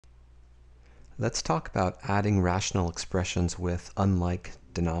Let's talk about adding rational expressions with unlike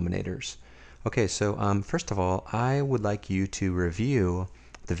denominators. Okay, so first of all, I would like you to review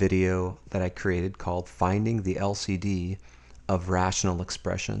the video that I created called Finding the LCD of Rational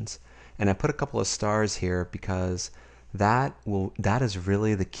Expressions. And I put a couple of stars here because that is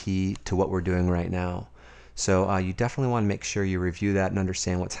really the key to what we're doing right now. So you definitely want to make sure you review that and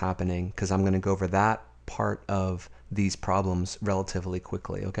understand what's happening, because I'm going to go over that part of these problems relatively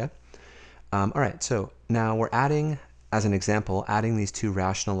quickly, okay? All right, so now we're adding, as an example, adding these two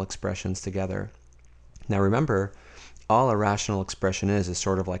rational expressions together. Now remember, all a rational expression is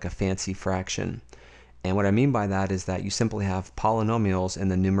sort of like a fancy fraction. And what I mean by that is that you simply have polynomials in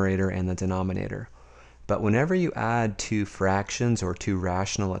the numerator and the denominator. But whenever you add two fractions or two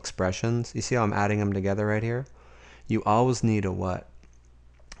rational expressions, you see how I'm adding them together right here? You always need a what?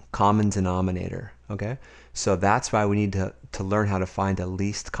 Common denominator, okay? So that's why we need to learn how to find a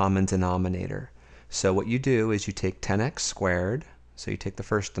least common denominator. So what you do is you take 10x squared, so you take the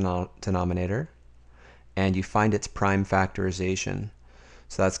first denominator, and you find its prime factorization.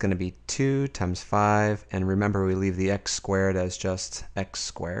 So that's going to be 2 times 5, and remember we leave the x squared as just x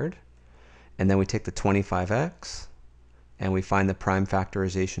squared. And then we take the 25x, and we find the prime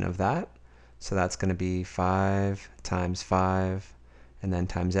factorization of that. So that's going to be 5 times 5, and then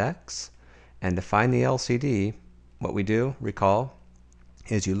times x. And to find the LCD, what we do, recall,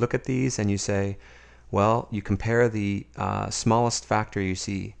 is you look at these and you say, well, you compare the smallest factor you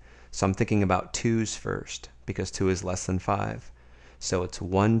see. So I'm thinking about 2's first, because 2 is less than 5. So it's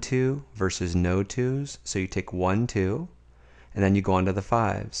 1, 2 versus no 2's. So you take 1, 2, and then you go on to the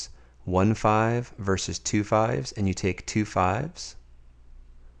 5's. 1, 5 versus 2 5's, and you take 2 5's.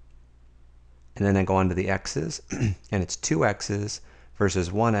 And then I go on to the x's, and it's 2 x's versus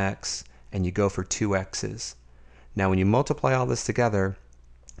 1x, and you go for 2 x's. Now when you multiply all this together,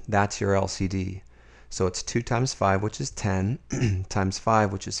 that's your LCD. So it's 2 times 5, which is 10, times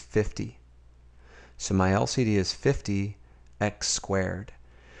 5, which is 50. So my LCD is 50x squared.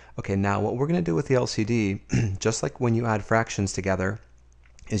 Okay, now what we're going to do with the LCD, just like when you add fractions together,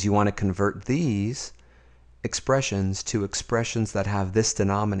 is you want to convert these expressions to expressions that have this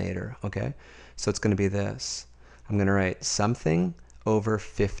denominator, okay? So it's going to be this. I'm going to write something over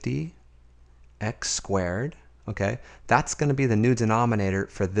 50x squared, okay? That's going to be the new denominator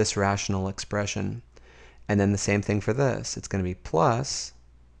for this rational expression. And then the same thing for this. It's going to be plus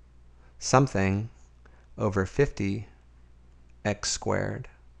something over 50x squared.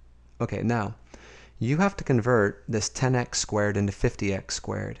 Okay, now you have to convert this 10x squared into 50x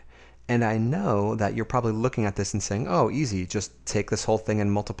squared. And I know that you're probably looking at this and saying, oh, easy, just take this whole thing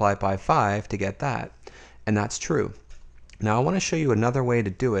and multiply it by 5 to get that. And that's true. Now I want to show you another way to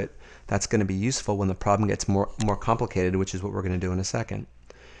do it that's going to be useful when the problem gets more complicated, which is what we're going to do in a second.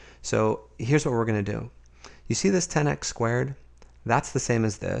 So here's what we're going to do. You see this 10x squared? That's the same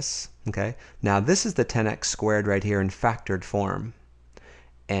as this, okay? Now this is the 10x squared right here in factored form.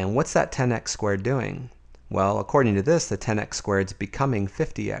 And what's that 10x squared doing? Well, according to this, the 10x squared is becoming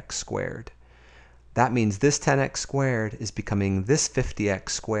 50x squared. That means this 10x squared is becoming this 50x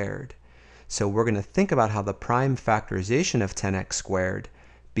squared. So we're going to think about how the prime factorization of 10x squared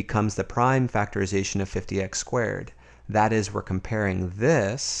becomes the prime factorization of 50x squared. That is, we're comparing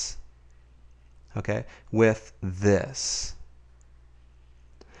this, okay, with this.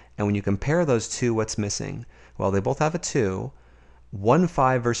 And when you compare those two, what's missing? Well, they both have a 2. 1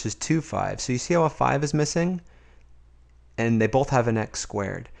 5 versus 2 5. So you see how a 5 is missing? And they both have an x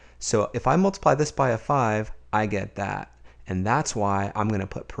squared. So if I multiply this by a 5, I get that. And that's why I'm going to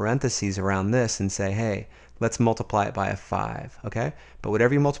put parentheses around this and say, hey, let's multiply it by a 5, okay? But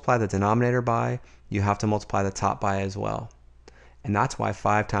whatever you multiply the denominator by, you have to multiply the top by as well. And that's why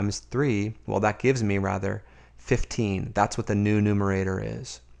 5 times 3, well, that gives me, rather, 15. That's what the new numerator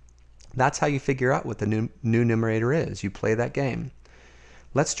is. That's how you figure out what the new numerator is. You play that game.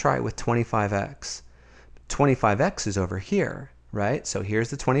 Let's try it with 25x. 25x is over here, right? So here's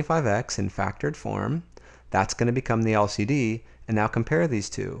the 25x in factored form. That's going to become the LCD. And now compare these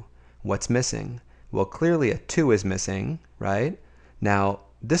two. What's missing? Well, clearly a 2 is missing, right? Now,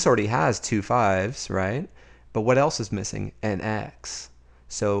 this already has 2 5's, right? But what else is missing? An x.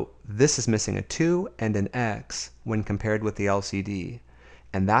 So this is missing a 2 and an x when compared with the LCD.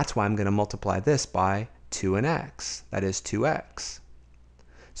 And that's why I'm going to multiply this by 2 and x. That is 2x.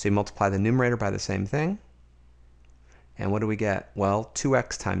 So you multiply the numerator by the same thing. And what do we get? Well,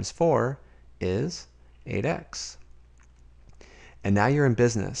 2x times 4 is 8x. And now you're in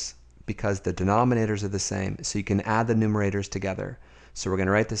business because the denominators are the same. So you can add the numerators together. So we're going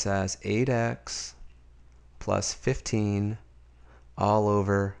to write this as 8x plus 15 all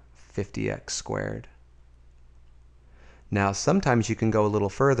over 50x squared. Now sometimes you can go a little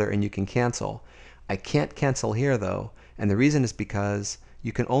further and you can cancel. I can't cancel here though, and the reason is because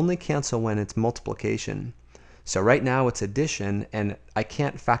you can only cancel when it's multiplication. So right now it's addition, and I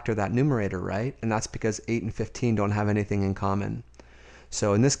can't factor that numerator, right? And that's because 8 and 15 don't have anything in common.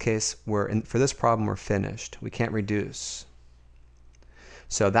 So in this case, for this problem, we're finished. We can't reduce.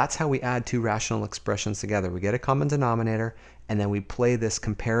 So that's how we add two rational expressions together. We get a common denominator, and then we play this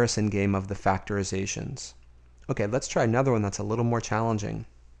comparison game of the factorizations. Okay, let's try another one that's a little more challenging,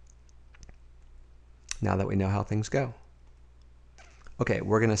 now that we know how things go. Okay,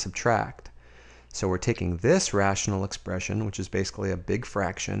 we're going to subtract. So we're taking this rational expression, which is basically a big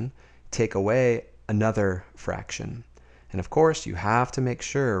fraction, take away another fraction. And of course, you have to make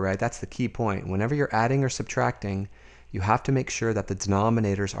sure, right? That's the key point. Whenever you're adding or subtracting, you have to make sure that the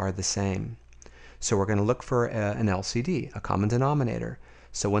denominators are the same. So we're going to look for an LCD, a common denominator.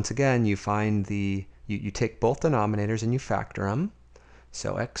 So once again, you find you take both denominators and you factor them.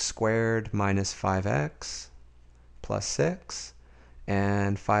 So x squared minus 5x plus 6,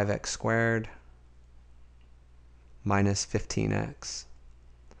 and 5x squared minus 15x.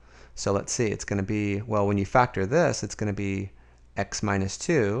 So let's see, it's going to be, well, when you factor this, it's going to be x minus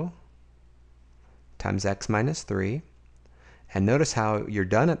 2 times x minus 3. And notice how you're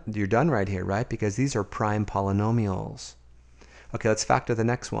done right here, right? Because these are prime polynomials. Okay, let's factor the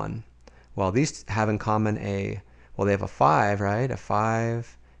next one. Well, these have in common they have a 5, right? A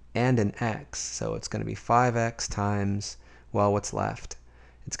 5 and an x. So it's going to be 5x times, well, what's left?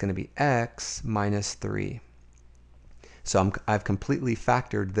 It's going to be x minus 3. So I've completely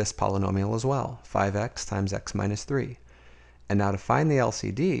factored this polynomial as well, 5x times x minus 3. And now to find the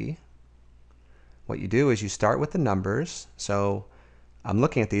LCD, what you do is you start with the numbers. So I'm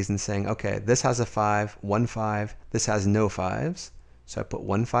looking at these and saying, okay, this has a 5, 1 5, this has no 5s. So I put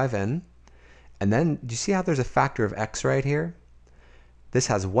 1 5 in. And then, do you see how there's a factor of x right here? This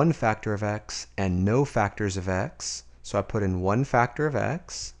has one factor of x and no factors of x. So I put in one factor of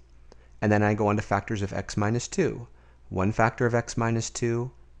x, and then I go on to factors of x minus 2. One factor of x minus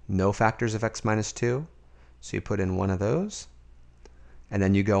 2, no factors of x minus 2. So you put in one of those. And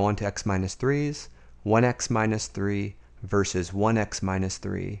then you go on to x minus 3's, 1x minus 3 versus 1x minus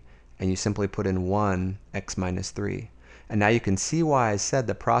 3. And you simply put in 1x minus 3. And now you can see why I said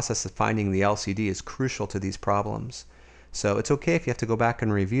the process of finding the LCD is crucial to these problems. So it's okay if you have to go back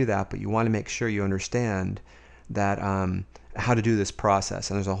and review that, but you want to make sure you understand that how to do this process.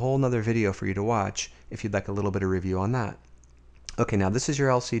 And there's a whole nother video for you to watch if you'd like a little bit of review on that. Okay, now this is your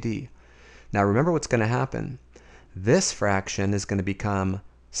LCD. Now remember what's going to happen. This fraction is going to become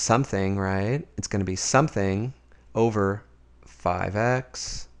something, right? It's going to be something over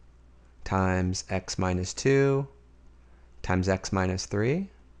 5x times x minus 2 times x minus 3.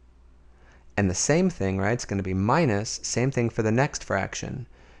 And the same thing, right? It's going to be minus, same thing for the next fraction.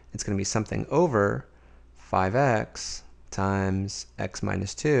 It's going to be something over 5x times x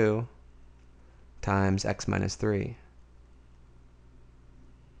minus 2 times x minus 3.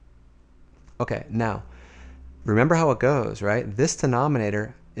 Okay, now, remember how it goes, right? This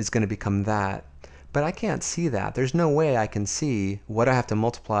denominator is going to become that, but I can't see that. There's no way I can see what I have to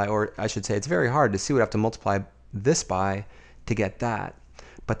multiply, or I should say it's very hard to see what I have to multiply this by to get that.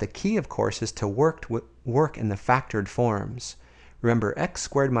 But the key, of course, is to work in the factored forms. Remember, x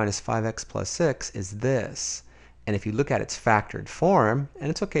squared minus 5x plus 6 is this. And if you look at its factored form, and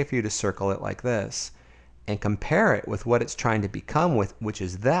it's okay for you to circle it like this, and compare it with what it's trying to become with, which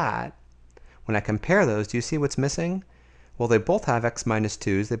is that, when I compare those, do you see what's missing? Well, they both have x minus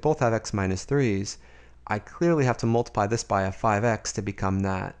 2's, they both have x minus 3's. I clearly have to multiply this by a 5x to become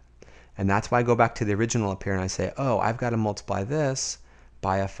that. And that's why I go back to the original up here and I say, oh, I've got to multiply this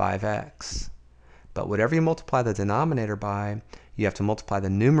by a 5x. But whatever you multiply the denominator by, you have to multiply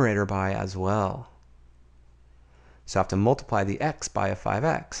the numerator by as well. So I have to multiply the x by a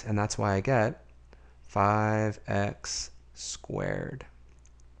 5x, and that's why I get 5x squared.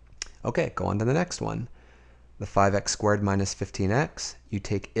 Okay, go on to the next one. The 5x squared minus 15x, you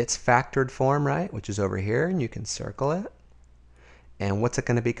take its factored form, right, which is over here, and you can circle it. And what's it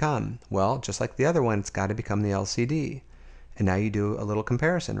going to become? Well, just like the other one, it's got to become the LCD. And now you do a little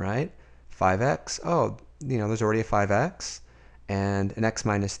comparison, right? 5x, oh, there's already a 5x, and an x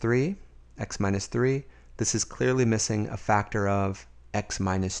minus 3, x minus 3. This is clearly missing a factor of x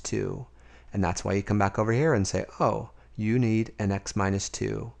minus 2. And that's why you come back over here and say, oh, you need an x minus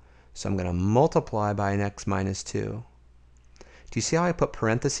 2. So I'm going to multiply by an x minus 2. Do you see how I put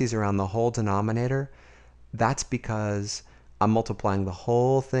parentheses around the whole denominator? That's because I'm multiplying the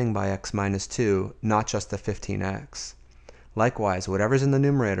whole thing by x minus 2, not just the 15x. Likewise, whatever's in the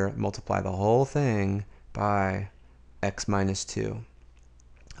numerator, multiply the whole thing by x minus 2.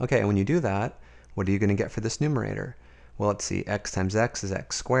 Okay, and when you do that, what are you going to get for this numerator? Well, let's see, x times x is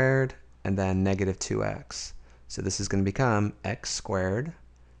x squared, and then negative 2x. So this is going to become x squared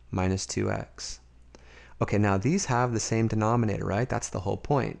minus 2x. Okay, now these have the same denominator, right? That's the whole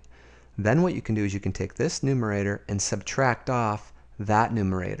point. Then what you can do is you can take this numerator and subtract off that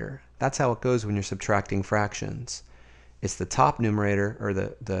numerator. That's how it goes when you're subtracting fractions. It's the top numerator, or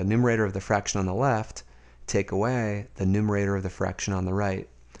the numerator of the fraction on the left, take away the numerator of the fraction on the right.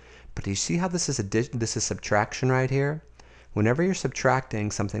 But do you see how this is subtraction right here? Whenever you're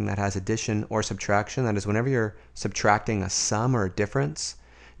subtracting something that has addition or subtraction, that is, whenever you're subtracting a sum or a difference,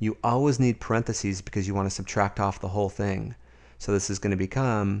 you always need parentheses because you want to subtract off the whole thing. So this is going to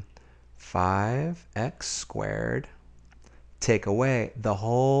become 5x squared, take away the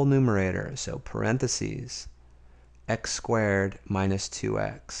whole numerator, so parentheses, x squared minus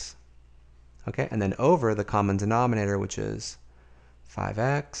 2x. Okay, and then over the common denominator, which is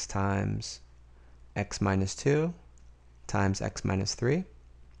 5x times x minus 2 times x minus 3.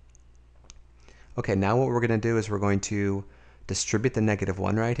 Okay, now what we're going to do is we're going to distribute the negative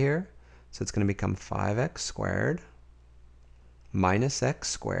 1 right here. So it's going to become 5x squared minus x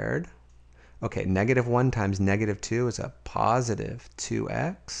squared. Okay, negative 1 times negative 2 is a positive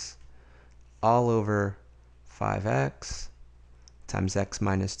 2x all over 5x times x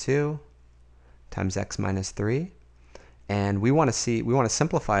minus 2 times x minus 3. And we want to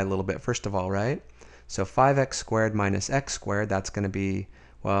simplify a little bit first of all, right? So 5x squared minus x squared, that's going to be,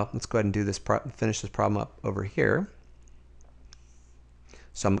 well, let's go ahead and do this, finish this problem up over here.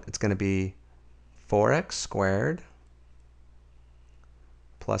 So it's going to be 4x squared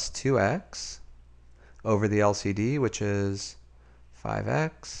plus 2x over the LCD, which is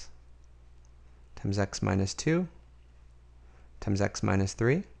 5x times x minus 2 times x minus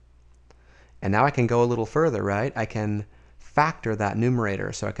 3. And now I can go a little further, right? I can factor that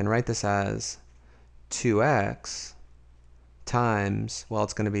numerator. So I can write this as 2x times, well,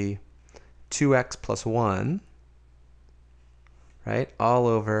 it's going to be 2x plus 1, right? All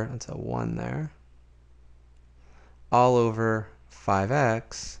over, that's a 1 there, all over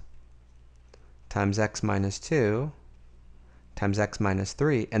 5x times x minus 2 times x minus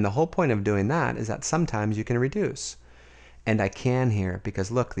 3. And the whole point of doing that is that sometimes you can reduce. And I can here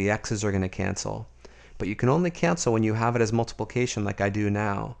because look, the x's are going to cancel. But you can only cancel when you have it as multiplication like I do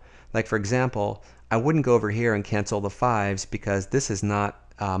now. Like for example, I wouldn't go over here and cancel the 5's because this is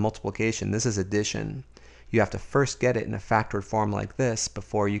not multiplication, this is addition. You have to first get it in a factored form like this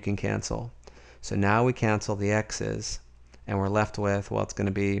before you can cancel. So now we cancel the x's and we're left with, well, it's going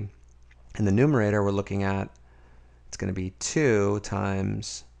to be, in the numerator we're looking at, it's going to be 2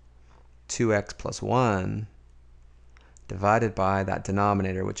 times 2x plus 1 divided by that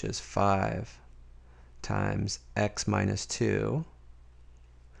denominator, which is 5 times x minus 2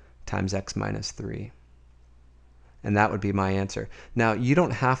 times x minus 3. And that would be my answer. Now, you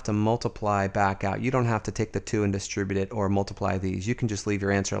don't have to multiply back out. You don't have to take the 2 and distribute it or multiply these. You can just leave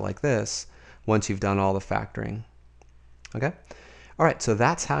your answer like this once you've done all the factoring. Okay? All right, so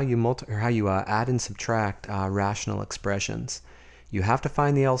that's how you add and subtract rational expressions. You have to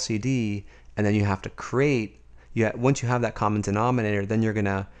find the LCD, and then you have to create, once you have that common denominator, then you're going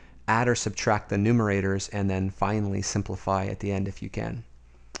to add or subtract the numerators, and then finally simplify at the end if you can.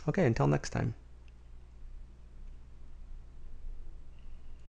 Okay, until next time.